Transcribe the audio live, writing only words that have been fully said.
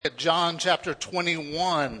At John chapter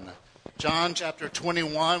 21. John chapter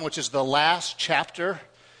 21, which is the last chapter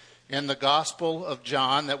in the Gospel of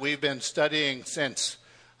John that we've been studying since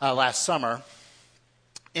last summer.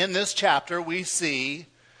 In this chapter, we see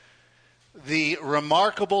the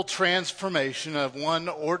remarkable transformation of one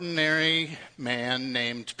ordinary man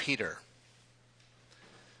named Peter.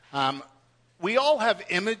 We all have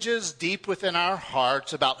images deep within our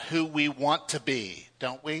hearts about who we want to be,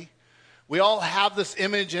 don't we? We all have this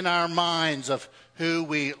image in our minds of who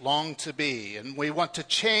we long to be, and we want to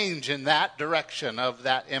change in that direction of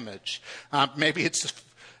that image. Maybe it's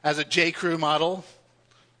as a J. Crew model.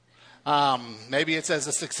 Maybe it's as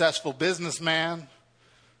a successful businessman,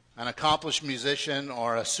 an accomplished musician,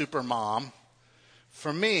 or a super mom.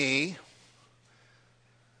 For me,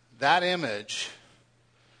 that image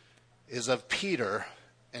is of Peter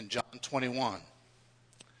in John 21.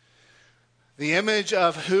 The image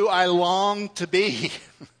of who I long to be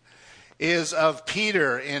is of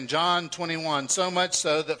Peter in John 21, so much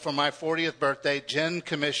so that for my 40th birthday, Jen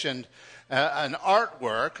commissioned an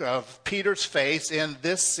artwork of Peter's face in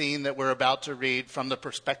this scene that we're about to read from the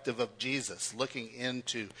perspective of Jesus, looking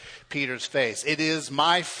into Peter's face. It is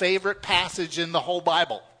my favorite passage in the whole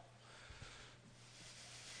Bible.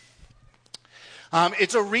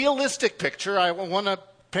 It's a realistic picture. I want to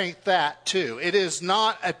paint that too. It is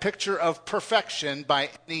not a picture of perfection by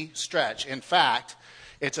any stretch. In fact,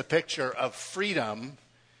 it's a picture of freedom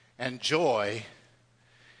and joy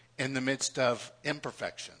in the midst of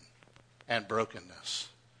imperfection and brokenness.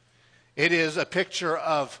 It is a picture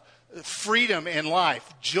of freedom in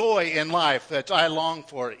life, joy in life that I long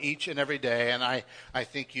for each and every day, and I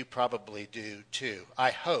think you probably do too.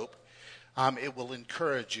 I hope it will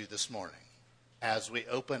encourage you this morning as we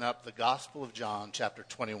open up the Gospel of John, chapter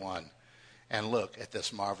 21, and look at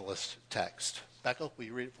this marvelous text. Becca, will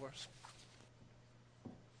you read it for us?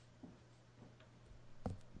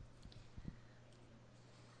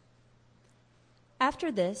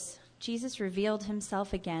 After this, Jesus revealed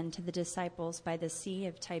himself again to the disciples by the Sea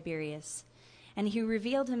of Tiberias, and he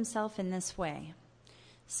revealed himself in this way.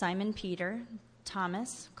 Simon Peter,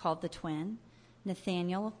 Thomas, called the twin,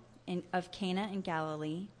 Nathanael of Cana in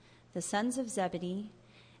Galilee, the sons of Zebedee,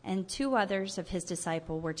 and two others of his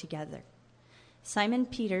disciples were together. Simon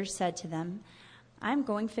Peter said to them, "I'm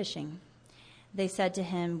going fishing." They said to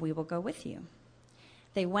him, "We will go with you."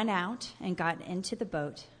 They went out and got into the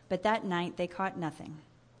boat, but that night they caught nothing.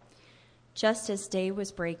 Just as day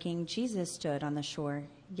was breaking, Jesus stood on the shore,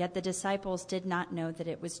 yet the disciples did not know that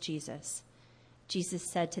it was Jesus. Jesus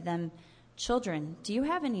said to them, "Children, do you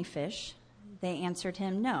have any fish?" They answered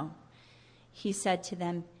him, "No." He said to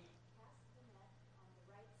them,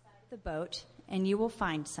 the boat, and you will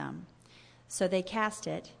find some. So they cast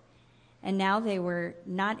it, and now they were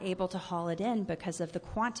not able to haul it in because of the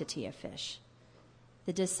quantity of fish.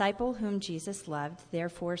 The disciple whom Jesus loved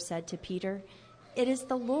therefore said to Peter, "It is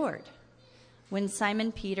the Lord." When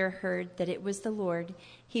Simon Peter heard that it was the Lord,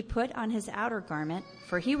 he put on his outer garment,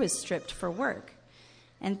 for he was stripped for work,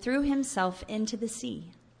 and threw himself into the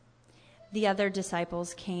sea. The other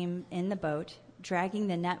disciples came in the boat, dragging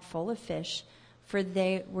the net full of fish, for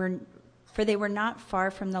they were not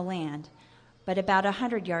far from the land, but about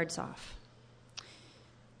 100 yards off.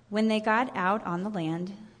 When they got out on the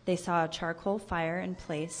land, they saw a charcoal fire in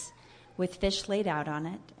place, with fish laid out on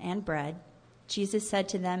it, and bread. Jesus said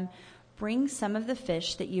to them, "Bring some of the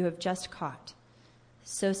fish that you have just caught."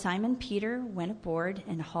 So Simon Peter went aboard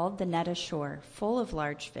and hauled the net ashore, full of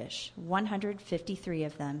large fish, 153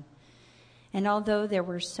 of them. And although there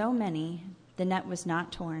were so many, the net was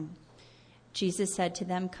not torn. Jesus said to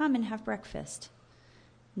them, "Come and have breakfast."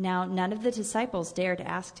 Now none of the disciples dared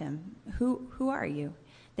ask him, Who are you?"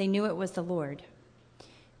 They knew it was the Lord.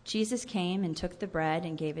 Jesus came and took the bread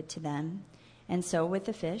and gave it to them, and so with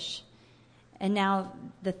the fish. And now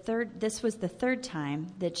this was the third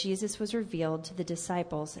time that Jesus was revealed to the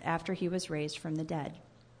disciples after he was raised from the dead.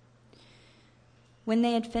 When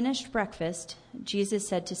they had finished breakfast, Jesus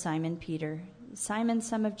said to Simon Peter, "Simon,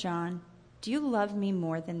 son of John, do you love me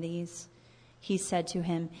more than these?" He said to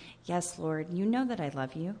him, "Yes, Lord, you know that I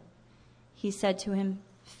love you." He said to him,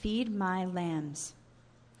 "Feed my lambs."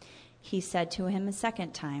 He said to him a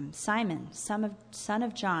second time, "Simon, son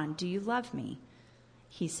of John, do you love me?"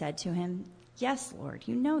 He said to him, "Yes, Lord,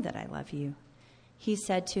 you know that I love you." He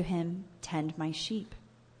said to him, "Tend my sheep."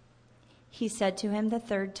 He said to him the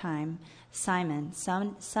third time, "Simon,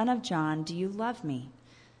 son of John, do you love me?"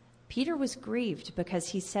 Peter was grieved because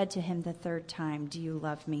he said to him the third time, "Do you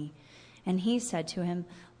love me?" And he said to him,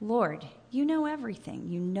 "Lord, you know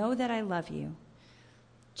everything. You know that I love you."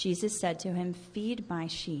 Jesus said to him, "Feed my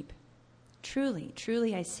sheep." Truly,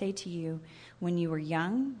 truly, I say to you, when you were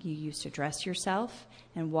young, you used to dress yourself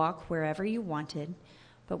and walk wherever you wanted.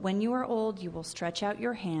 But when you are old, you will stretch out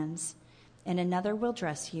your hands, and another will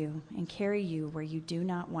dress you and carry you where you do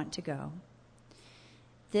not want to go.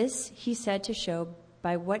 This he said to show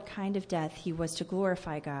by what kind of death he was to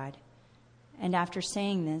glorify God. And after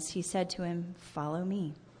saying this, he said to him, "Follow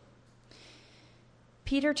me."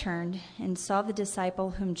 Peter turned and saw the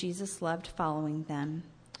disciple whom Jesus loved following them,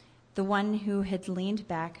 the one who had leaned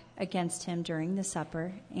back against him during the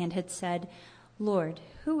supper and had said, "Lord,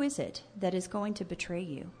 who is it that is going to betray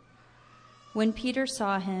you?" When Peter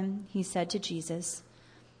saw him, he said to Jesus,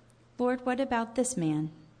 "Lord, what about this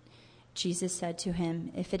man?" Jesus said to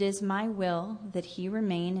him, "If it is my will that he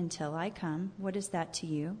remain until I come, what is that to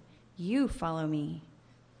you? You follow me."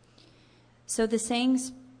 So the saying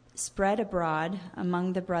spread abroad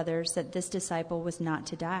among the brothers that this disciple was not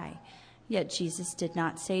to die. Yet Jesus did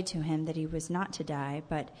not say to him that he was not to die,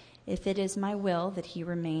 but, "If it is my will that he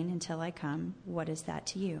remain until I come, what is that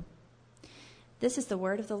to you?" This is the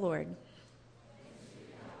word of the Lord.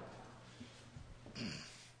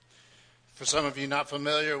 For some of you not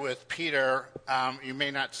familiar with Peter, you may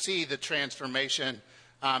not see the transformation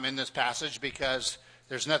in this passage because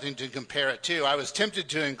there's nothing to compare it to. I was tempted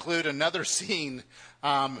to include another scene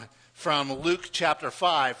from Luke chapter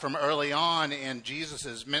 5, from early on in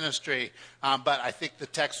Jesus' ministry, but I think the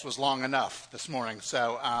text was long enough this morning.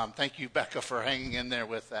 So thank you, Becca, for hanging in there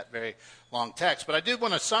with that very long text. But I did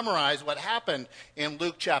want to summarize what happened in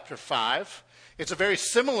Luke chapter 5. It's a very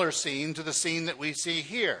similar scene to the scene that we see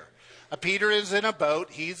here. Peter is in a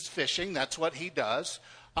boat. He's fishing. That's what he does.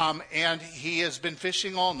 And he has been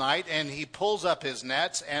fishing all night, and he pulls up his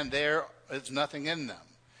nets, and there is nothing in them.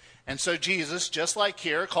 And so Jesus, just like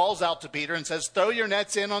here, calls out to Peter and says, "Throw your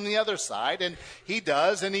nets in on the other side." And he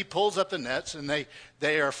does, and he pulls up the nets, and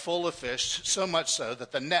they are full of fish, so much so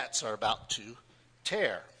that the nets are about to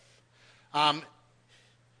tear.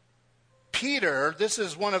 Peter, this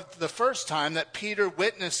is one of the first time that Peter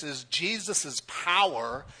witnesses Jesus'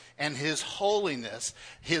 power and his holiness,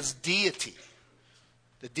 his deity,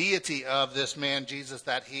 the deity of this man Jesus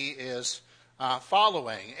that he is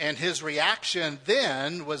following. And his reaction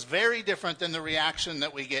then was very different than the reaction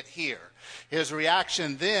that we get here. His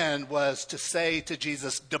reaction then was to say to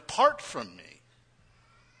Jesus, "Depart from me.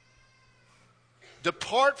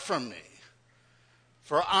 Depart from me,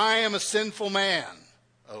 for I am a sinful man,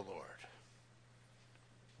 O Lord.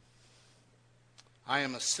 I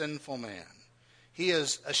am a sinful man." He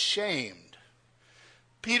is ashamed.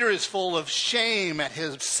 Peter is full of shame at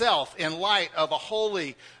himself in light of a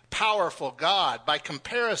holy, powerful God. By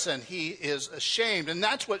comparison, he is ashamed. And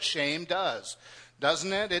that's what shame does,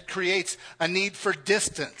 doesn't it? It creates a need for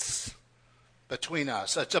distance between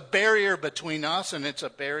us. It's a barrier between us, and it's a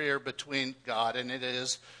barrier between God. And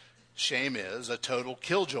shame is a total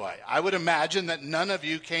killjoy. I would imagine that none of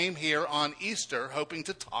you came here on Easter hoping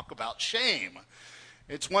to talk about shame.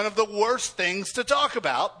 It's one of the worst things to talk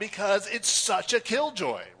about because it's such a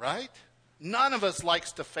killjoy, right? None of us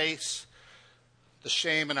likes to face the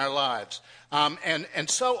shame in our lives. And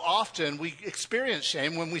so often we experience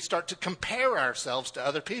shame when we start to compare ourselves to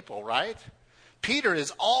other people, right? Peter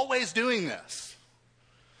is always doing this.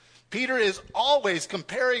 Peter is always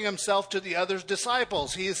comparing himself to the other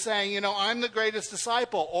disciples. He is saying, I'm the greatest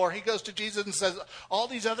disciple. Or he goes to Jesus and says, all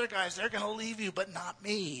these other guys, they're going to leave you, but not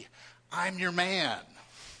me. I'm your man.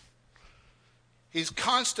 He's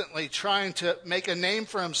constantly trying to make a name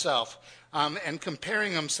for himself and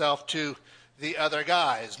comparing himself to the other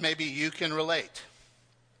guys. Maybe you can relate.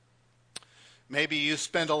 Maybe you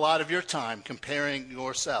spend a lot of your time comparing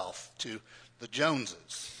yourself to the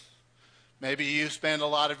Joneses. Maybe you spend a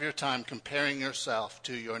lot of your time comparing yourself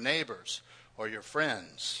to your neighbors or your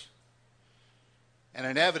friends. And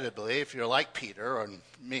inevitably, if you're like Peter or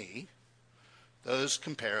me, those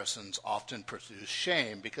comparisons often produce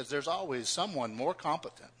shame because there's always someone more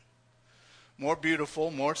competent, more beautiful,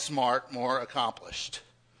 more smart, more accomplished,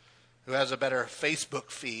 who has a better Facebook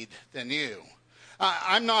feed than you.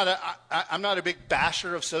 I'm not a big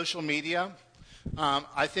basher of social media.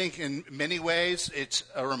 I think in many ways it's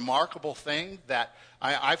a remarkable thing that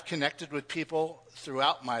I've connected with people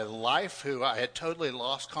throughout my life who I had totally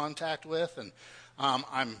lost contact with, and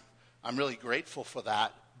I'm really grateful for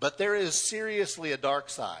that. But there is seriously a dark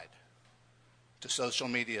side to social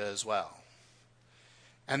media as well.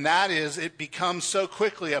 And that is, it becomes so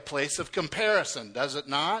quickly a place of comparison, does it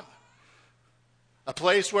not? A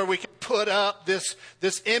place where we can put up this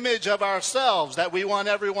image of ourselves that we want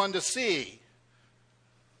everyone to see.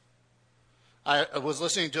 I was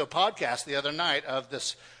listening to a podcast the other night of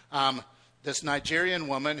this this Nigerian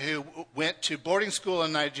woman who went to boarding school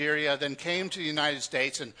in Nigeria, then came to the United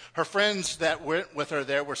States, and her friends that went with her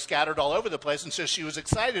there were scattered all over the place, and so she was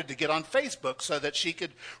excited to get on Facebook so that she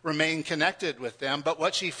could remain connected with them. But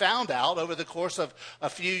what she found out over the course of a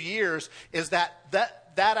few years is that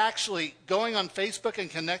actually going on Facebook and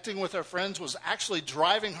connecting with her friends was actually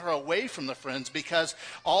driving her away from the friends, because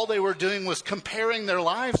all they were doing was comparing their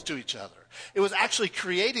lives to each other. It was actually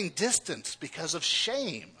creating distance because of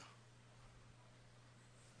shame.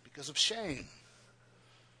 Because of shame.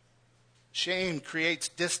 Shame creates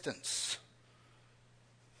distance.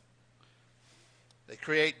 They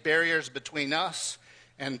create barriers between us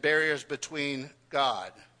and barriers between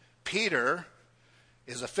God. Peter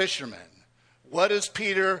is a fisherman. What does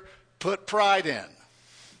Peter put pride in?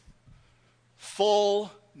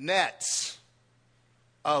 Full nets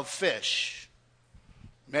of fish.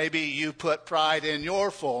 Maybe you put pride in your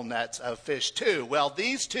full nets of fish too. Well,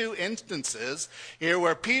 these two instances here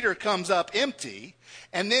where Peter comes up empty,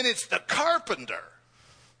 and then it's the carpenter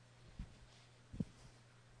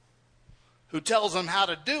who tells him how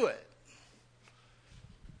to do it.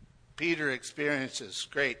 Peter experiences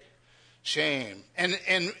great shame. And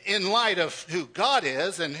in light of who God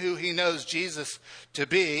is and who he knows Jesus to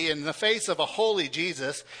be, in the face of a holy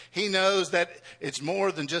Jesus, he knows that it's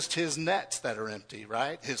more than just his nets that are empty,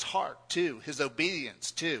 right? His heart too, his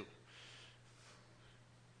obedience too.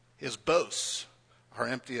 His boasts are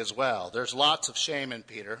empty as well. There's lots of shame in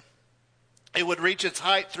Peter. It would reach its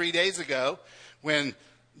height 3 days ago when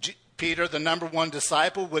Peter, the number one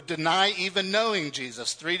disciple, would deny even knowing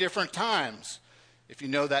Jesus 3 different times. If you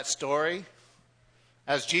know that story,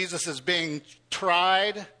 as Jesus is being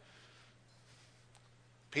tried,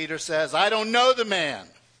 Peter says, "I don't know the man.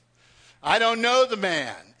 I don't know the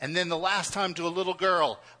man." And then the last time to a little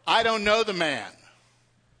girl, "I don't know the man."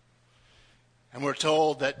 And we're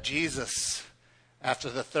told that Jesus, after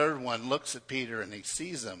the third one, looks at Peter and he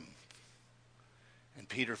sees him. And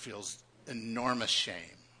Peter feels enormous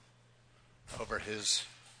shame over his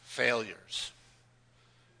failures.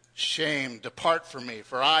 Shame, depart from me,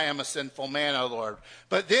 for I am a sinful man, O Lord.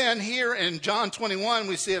 But then here in John 21,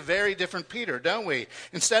 we see a very different Peter, don't we?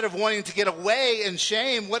 Instead of wanting to get away in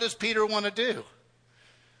shame, what does Peter want to do?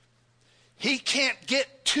 He can't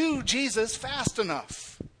get to Jesus fast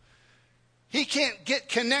enough. He can't get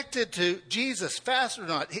connected to Jesus fast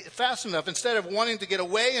enough. Instead of wanting to get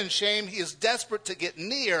away in shame, he is desperate to get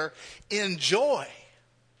near in joy.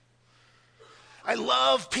 I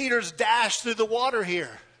love Peter's dash through the water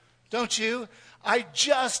here. Don't you? I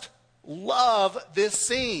just love this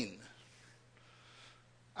scene.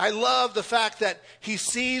 I love the fact that he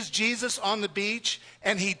sees Jesus on the beach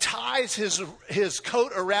and he ties his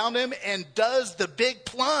coat around him and does the big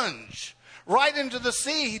plunge right into the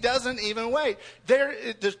sea. He doesn't even wait.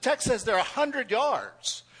 The text says they're 100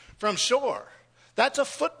 yards from shore. That's a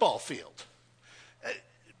football field.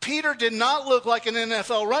 Peter did not look like an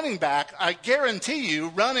NFL running back, I guarantee you,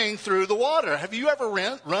 running through the water. Have you ever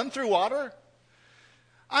run through water?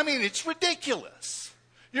 I mean, it's ridiculous.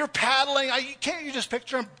 You're paddling. Can't you just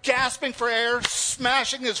picture him gasping for air,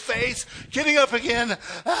 smashing his face, getting up again?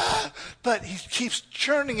 But he keeps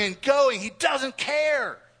churning and going. He doesn't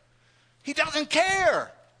care. He doesn't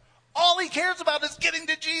care. All he cares about is getting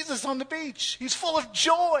to Jesus on the beach. He's full of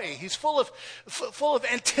joy. He's full of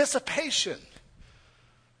anticipation.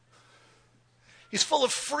 He's full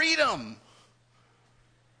of freedom.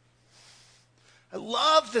 I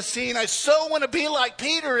love the scene. I so want to be like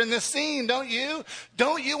Peter in this scene, don't you?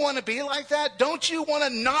 Don't you want to be like that? Don't you want to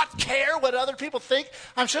not care what other people think?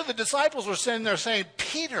 I'm sure the disciples were sitting there saying,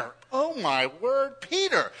 "Peter, oh my word,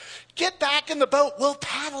 Peter, get back in the boat. We'll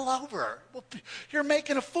paddle over. You're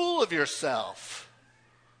making a fool of yourself."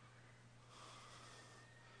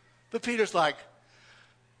 But Peter's like,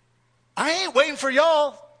 "I ain't waiting for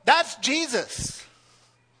y'all. That's Jesus."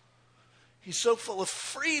 He's so full of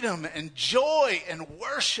freedom and joy and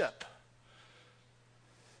worship.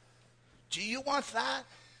 Do you want that?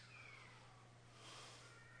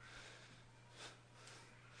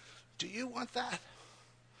 Do you want that?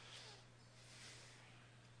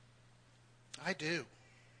 I do.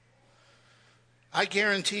 I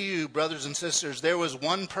guarantee you, brothers and sisters, there was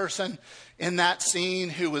one person in that scene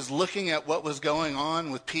who was looking at what was going on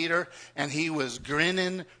with Peter, and he was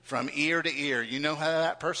grinning from ear to ear. You know how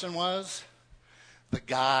that person was? The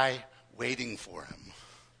guy waiting for him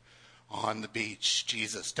on the beach,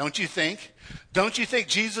 Jesus. Don't you think? Don't you think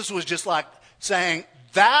Jesus was just like saying,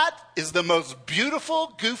 "That is the most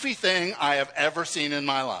beautiful, goofy thing I have ever seen in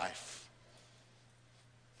my life"?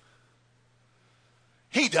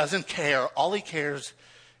 He doesn't care. All he cares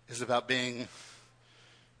is about being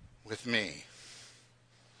with me.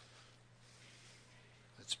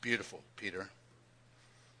 It's beautiful, Peter.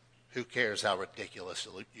 Who cares how ridiculous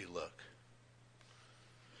you look?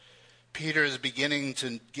 Peter is beginning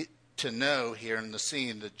to get to know here in the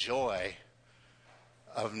scene the joy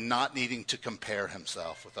of not needing to compare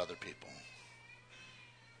himself with other people.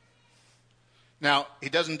 Now, he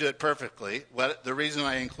doesn't do it perfectly. The reason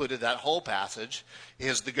I included that whole passage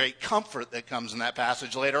is the great comfort that comes in that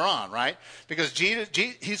passage later on, right? Because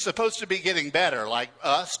he's supposed to be getting better, like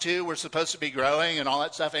us too. We're supposed to be growing and all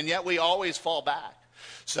that stuff, and yet we always fall back.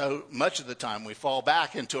 So much of the time we fall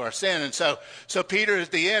back into our sin. And so Peter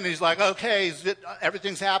at the end, he's like, okay,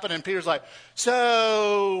 everything's happening. And Peter's like,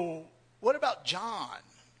 so what about John?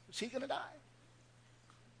 Is he going to die?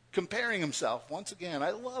 Comparing himself once again.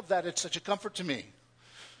 I love that. It's such a comfort to me.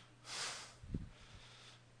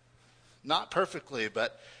 Not perfectly,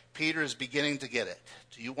 but Peter is beginning to get it.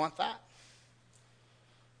 Do you want that?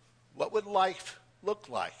 What would life look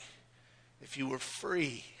like if you were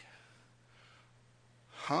free?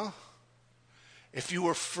 If you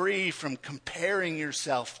were free from comparing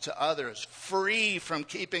yourself to others, free from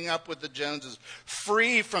keeping up with the Joneses,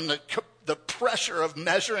 free from the pressure of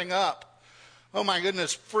measuring up. Oh my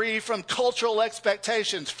goodness, free from cultural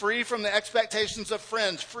expectations, free from the expectations of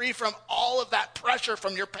friends, free from all of that pressure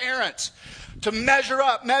from your parents to measure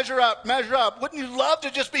up, measure up, measure up. Wouldn't you love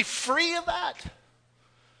to just be free of that?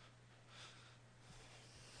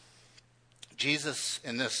 Jesus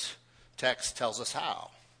in this text tells us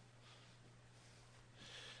how.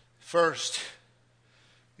 First,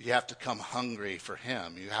 you have to come hungry for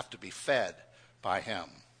him. You have to be fed by him.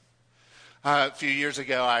 A few years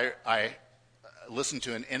ago, I listened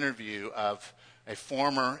to an interview of a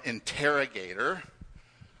former interrogator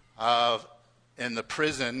in the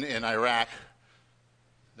prison in Iraq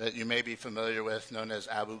that you may be familiar with, known as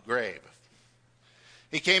Abu Ghraib.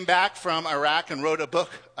 He came back from Iraq and wrote a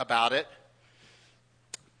book about it.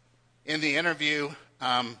 In the interview,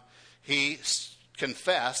 he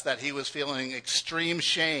confessed that he was feeling extreme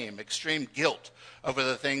shame, extreme guilt over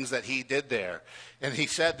the things that he did there. And he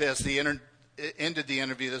said this, ended the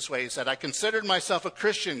interview this way. He said, I considered myself a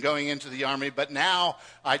Christian going into the army, but now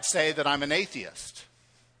I'd say that I'm an atheist.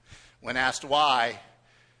 When asked why,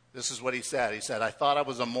 this is what he said. He said, I thought I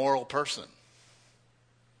was a moral person.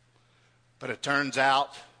 But it turns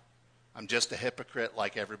out I'm just a hypocrite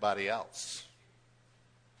like everybody else.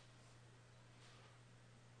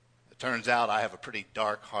 It turns out I have a pretty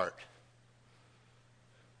dark heart.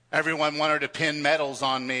 Everyone wanted to pin medals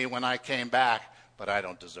on me when I came back, but I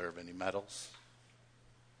don't deserve any medals.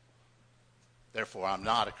 Therefore, I'm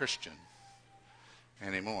not a Christian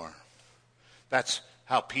anymore. That's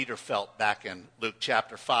how Peter felt back in Luke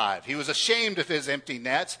chapter 5. He was ashamed of his empty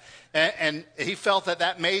nets, and he felt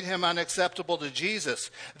that made him unacceptable to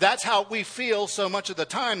Jesus. That's how we feel so much of the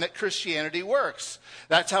time that Christianity works.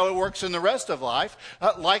 That's how it works in the rest of life.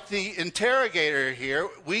 Like the interrogator here,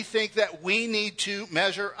 we think that we need to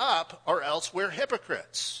measure up or else we're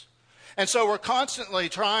hypocrites. And so we're constantly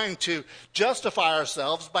trying to justify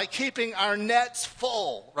ourselves by keeping our nets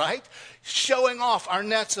full, right? Showing off our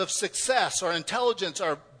nets of success or intelligence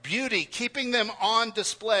or beauty, keeping them on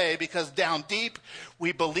display because down deep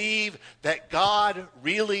we believe that God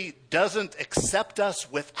really doesn't accept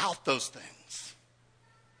us without those things.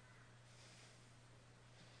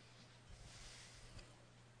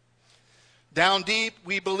 Down deep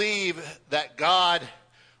we believe that God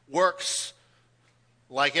works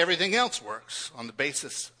like everything else works, on the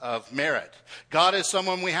basis of merit. God is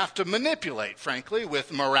someone we have to manipulate, frankly,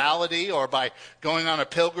 with morality or by going on a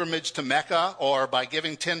pilgrimage to Mecca or by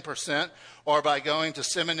giving 10% or by going to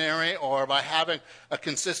seminary or by having a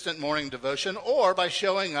consistent morning devotion or by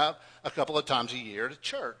showing up a couple of times a year to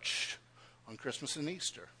church on Christmas and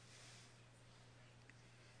Easter.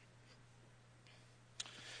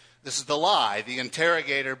 This is the lie. The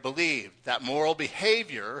interrogator believed that moral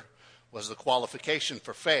behavior was the qualification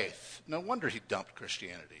for faith. No wonder he dumped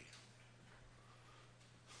Christianity.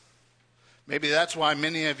 Maybe that's why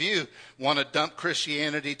many of you want to dump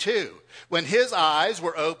Christianity too. When his eyes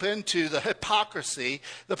were open to the hypocrisy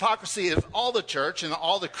of all the church and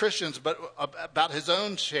all the Christians, but about his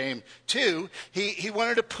own shame too, he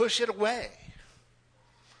wanted to push it away.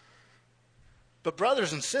 But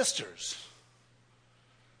brothers and sisters,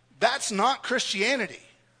 that's not Christianity.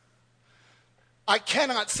 I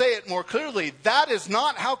cannot say it more clearly. That is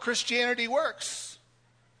not how Christianity works.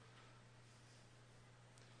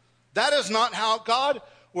 That is not how God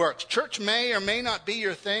works. Church may or may not be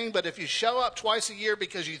your thing, but if you show up twice a year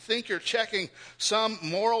because you think you're checking some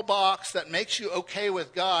moral box that makes you okay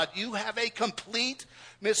with God, you have a complete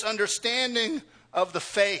misunderstanding of the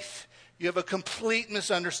faith, you have a complete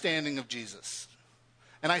misunderstanding of Jesus.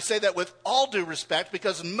 And I say that with all due respect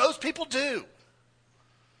because most people do.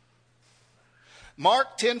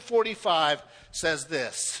 Mark 10:45 says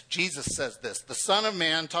this. Jesus says this. The Son of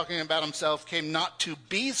Man, talking about himself, came not to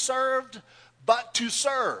be served, but to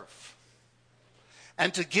serve.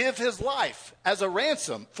 And to give his life as a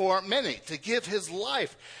ransom for many. To give his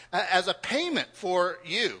life as a payment for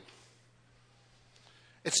you.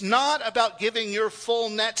 It's not about giving your full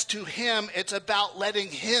nets to him. It's about letting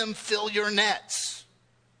him fill your nets.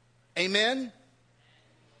 Amen?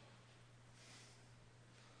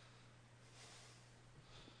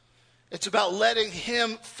 It's about letting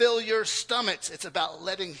him fill your stomachs. It's about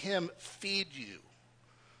letting him feed you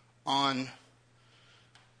on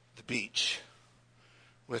the beach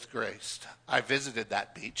with grace. I visited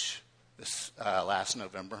that beach this last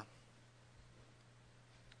November.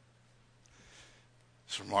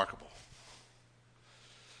 It's remarkable.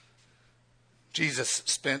 Jesus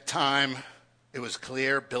spent time, it was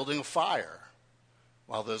clear, building a fire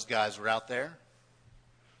while those guys were out there.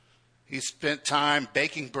 He spent time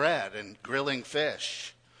baking bread and grilling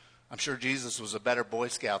fish. I'm sure Jesus was a better Boy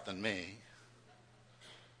Scout than me.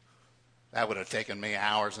 That would have taken me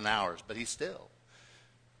hours and hours, but he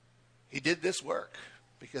did this work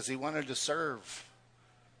because he wanted to serve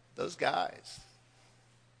those guys.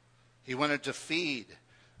 He wanted to feed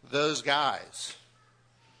those guys.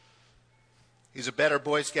 He's a better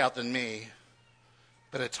Boy Scout than me,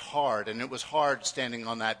 but it's hard. And it was hard standing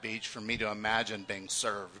on that beach for me to imagine being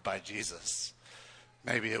served by Jesus.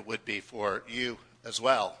 Maybe it would be for you as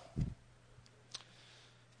well.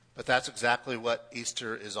 But that's exactly what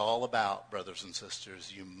Easter is all about, brothers and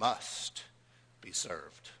sisters. You must be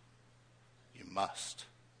served. You must.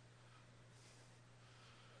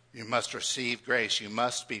 You must receive grace. You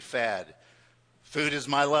must be fed. Food is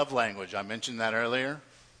my love language. I mentioned that earlier.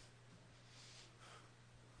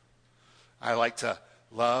 I like to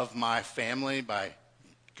love my family by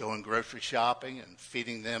going grocery shopping and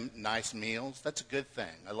feeding them nice meals. That's a good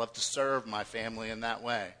thing. I love to serve my family in that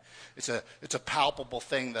way. It's a palpable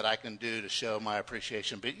thing that I can do to show my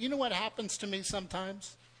appreciation. But you know what happens to me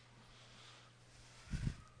sometimes?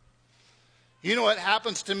 You know what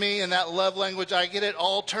happens to me in that love language? I get it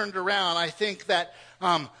all turned around. I think that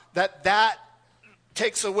that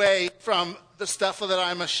takes away from the stuff that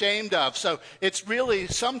I'm ashamed of. So it's really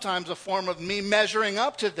sometimes a form of me measuring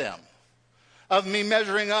up to them, of me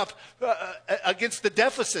measuring up against the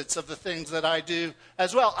deficits of the things that I do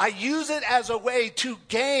as well. I use it as a way to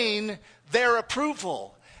gain their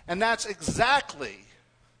approval. And that's exactly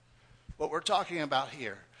what we're talking about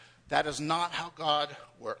here. That is not how God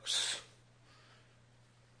works.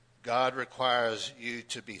 God requires you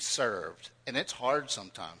to be served. And it's hard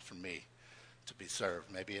sometimes for me to be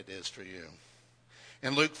served. Maybe it is for you.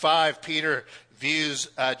 In Luke 5, Peter views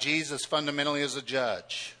Jesus fundamentally as a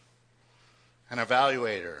judge, an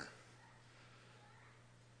evaluator.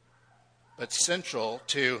 But central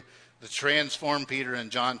to the transformed Peter in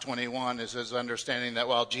John 21 is his understanding that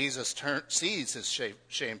while Jesus sees his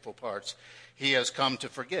shameful parts, he has come to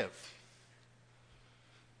forgive.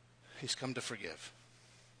 He's come to forgive.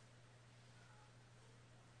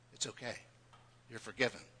 It's okay. You're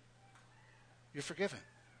forgiven. You're forgiven.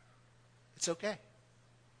 It's okay.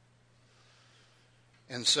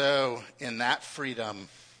 And so, in that freedom,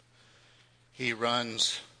 he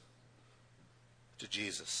runs to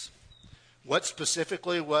Jesus. What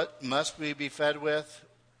must we be fed with?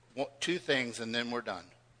 Two things, and then we're done.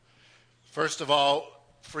 First of all,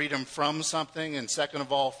 freedom from something, and second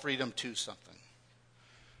of all, freedom to something.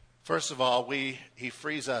 First of all, he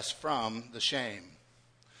frees us from the shame.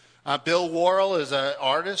 Bill Worrell is an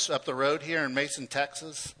artist up the road here in Mason,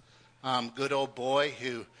 Texas. Good old boy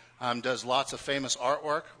who does lots of famous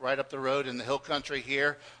artwork right up the road in the hill country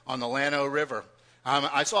here on the Llano River.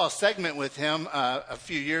 I saw a segment with him a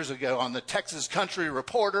few years ago on the Texas Country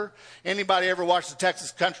Reporter. Anybody ever watch the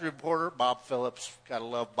Texas Country Reporter? Bob Phillips. Gotta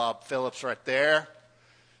love Bob Phillips right there.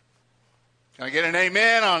 Can I get an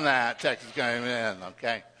amen on that? Texas Country, amen.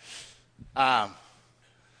 Okay.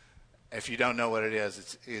 If you don't know what it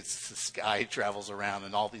is, it's this guy who travels around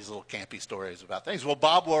and all these little campy stories about things. Well,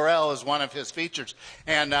 Bob Worrell is one of his features.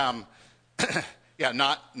 And, yeah,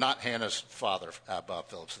 not Hannah's father, Bob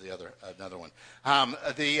Phillips, another one.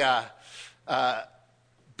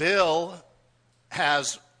 Bill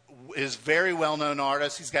is very well-known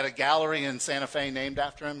artist. He's got a gallery in Santa Fe named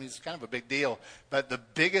after him. He's kind of a big deal. But the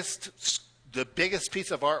biggest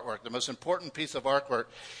piece of artwork, the most important piece of artwork,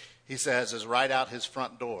 he says, is right out his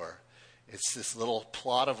front door. It's this little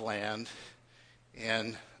plot of land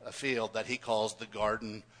in a field that he calls the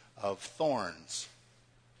Garden of thorns.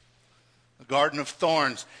 The garden of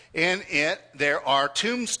thorns. In it, there are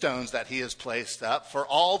tombstones that he has placed up for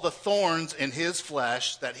all the thorns in his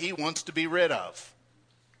flesh that he wants to be rid of.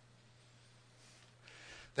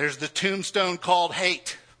 There's the tombstone called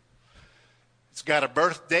hate. It's got a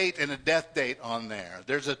birth date and a death date on there.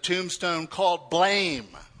 There's a tombstone called blame.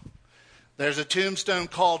 There's a tombstone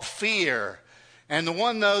called fear. And the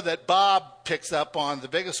one, though, that Bob picks up on, the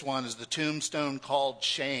biggest one, is the tombstone called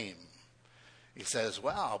shame. He says,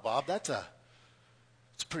 wow, Bob, it's a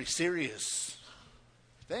pretty serious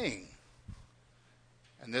thing.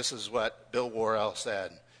 And this is what Bill Worrell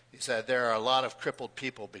said. He said, there are a lot of crippled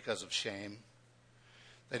people because of shame.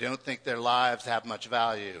 They don't think their lives have much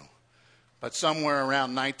value. But somewhere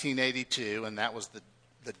around 1982, and that was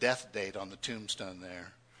the death date on the tombstone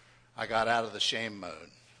there, I got out of the shame mode.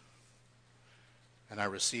 And I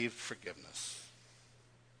received forgiveness.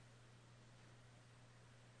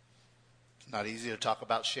 It's not easy to talk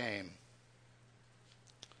about shame.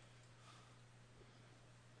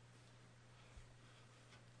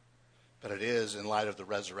 But it is in light of the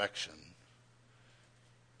resurrection.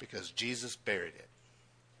 Because Jesus buried it.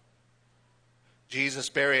 Jesus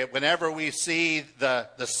buried it. Whenever we see the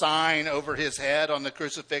sign over his head on the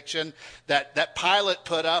crucifixion that Pilate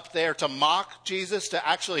put up there to mock Jesus, to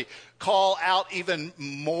actually call out even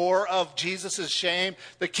more of Jesus' shame,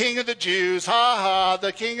 the King of the Jews, ha ha,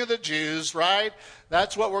 the King of the Jews, right?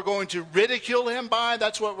 That's what we're going to ridicule him by.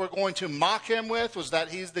 That's what we're going to mock him with, was that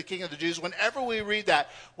he's the King of the Jews. Whenever we read that,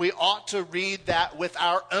 we ought to read that with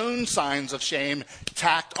our own signs of shame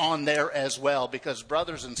tacked on there as well. Because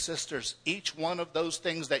brothers and sisters, each one of those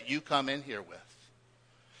things that you come in here with,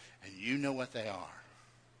 and you know what they are,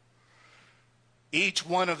 each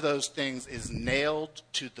one of those things is nailed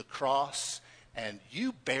to the cross, and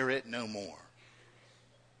you bear it no more.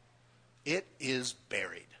 It is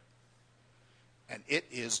buried. And it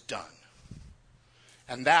is done.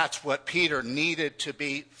 And that's what Peter needed to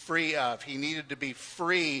be free of. He needed to be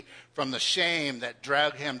free from the shame that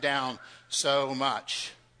dragged him down so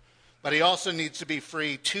much. But he also needs to be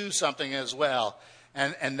free to something as well.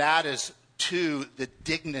 And that is to the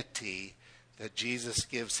dignity that Jesus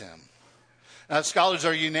gives him. Scholars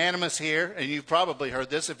are unanimous here, and you've probably heard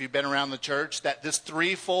this if you've been around the church, that this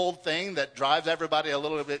threefold thing that drives everybody a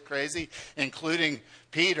little bit crazy, including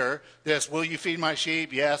Peter, this, will you feed my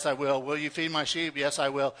sheep? Yes, I will. Will you feed my sheep? Yes, I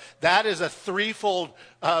will. That is a threefold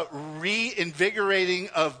reinvigorating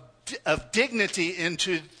of dignity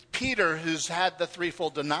into Peter, who's had the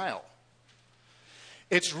threefold denial.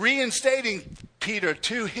 It's reinstating Peter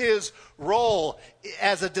to his role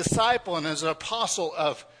as a disciple and as an apostle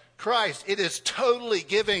of Christ. It is totally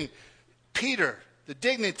giving Peter the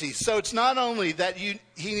dignity. So it's not only that he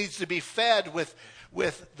needs to be fed with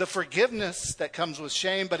the forgiveness that comes with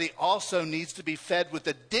shame, but he also needs to be fed with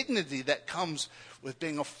the dignity that comes with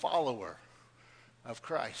being a follower of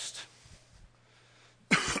Christ.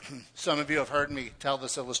 Some of you have heard me tell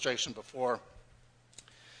this illustration before.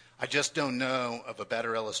 I just don't know of a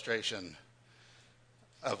better illustration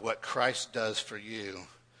of what Christ does for you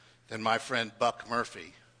than my friend Buck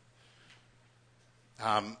Murphy.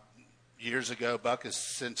 Years ago, Buck has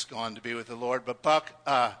since gone to be with the Lord. But Buck,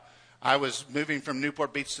 I was moving from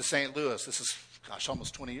Newport Beach to St. Louis. This is,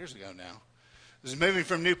 almost 20 years ago now. I was moving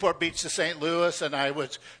from Newport Beach to St. Louis, and I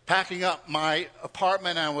was packing up my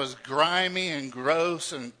apartment. I was grimy and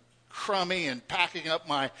gross and crummy and packing up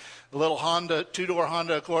my little two-door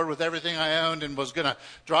Honda Accord with everything I owned, and was going to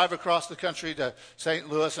drive across the country to St.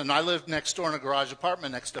 Louis. And I lived next door in a garage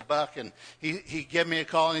apartment next to Buck, and he gave me a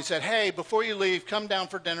call, and he said, hey, before you leave, come down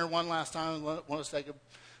for dinner one last time. I want to say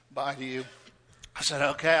goodbye to you. I said,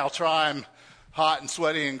 okay, I'll try. I'm hot and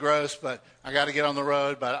sweaty and gross, but I got to get on the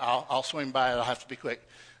road, but I'll swing by. It'll have to be quick.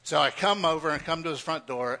 So I come over and come to his front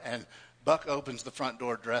door, and Buck opens the front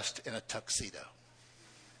door dressed in a tuxedo.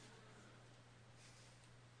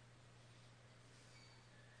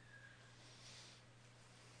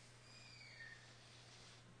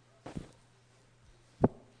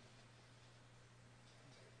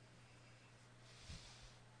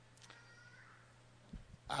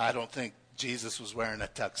 I don't think Jesus was wearing a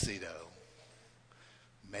tuxedo.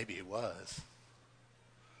 Maybe he was.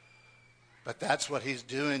 But that's what he's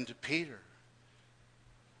doing to Peter.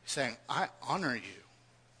 He's saying, I honor you.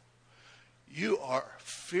 You are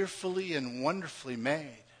fearfully and wonderfully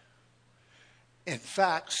made. In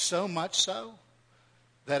fact, so much so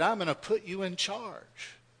that I'm going to put you in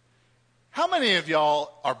charge. How many of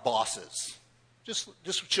y'all are bosses? Just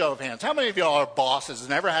a show of hands. How many of y'all are bosses and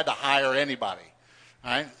never had to hire anybody? All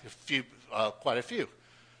right, quite a few.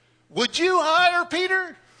 Would you hire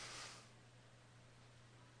Peter?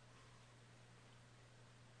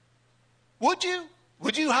 Would you?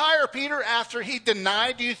 Would you hire Peter after he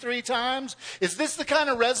denied you 3 times? Is this the kind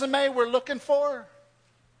of resume we're looking for?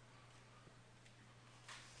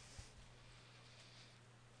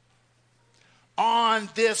 On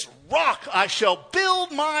this rock I shall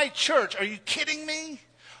build my church. Are you kidding me?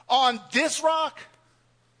 On this rock?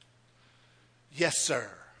 Yes, sir.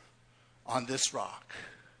 On this rock.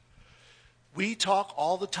 We talk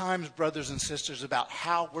all the time, brothers and sisters, about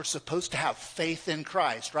how we're supposed to have faith in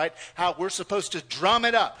Christ, right? How we're supposed to drum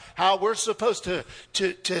it up, how we're supposed to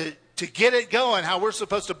get it going, how we're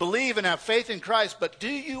supposed to believe and have faith in Christ. But do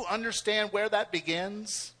you understand where that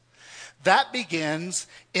begins? That begins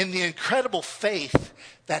in the incredible faith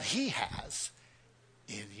that he has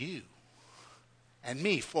in you and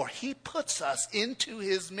me. For he puts us into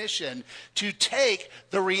his mission to take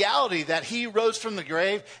the reality that he rose from the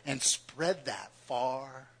grave and spread that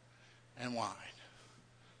far and wide.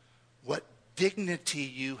 What dignity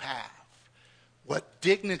you have. What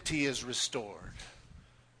dignity is restored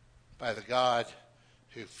by the God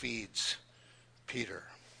who feeds Peter.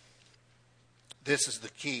 This is the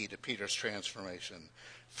key to Peter's transformation.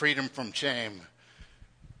 Freedom from shame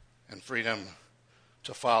and freedom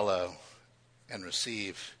to follow and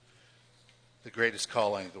receive the greatest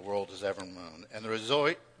calling the world has ever known. And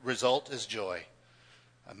the result is joy.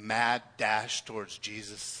 A mad dash towards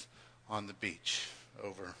Jesus on the beach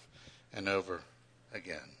over and over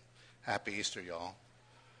again. Happy Easter, y'all.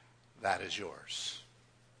 That is yours.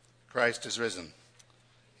 Christ is risen.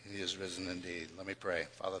 He is risen indeed. Let me pray.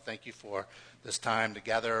 Father, thank you for this time to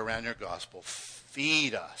gather around your gospel.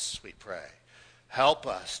 Feed us, we pray. Help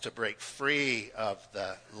us to break free of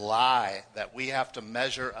the lie that we have to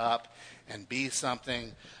measure up and be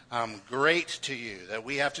something great to you, that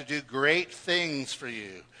we have to do great things for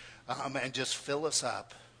you, and just fill us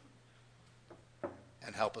up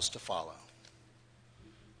and help us to follow.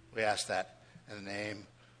 We ask that in the name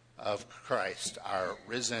of Christ, our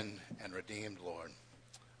risen and redeemed Lord.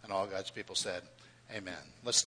 And all God's people said, amen. Let's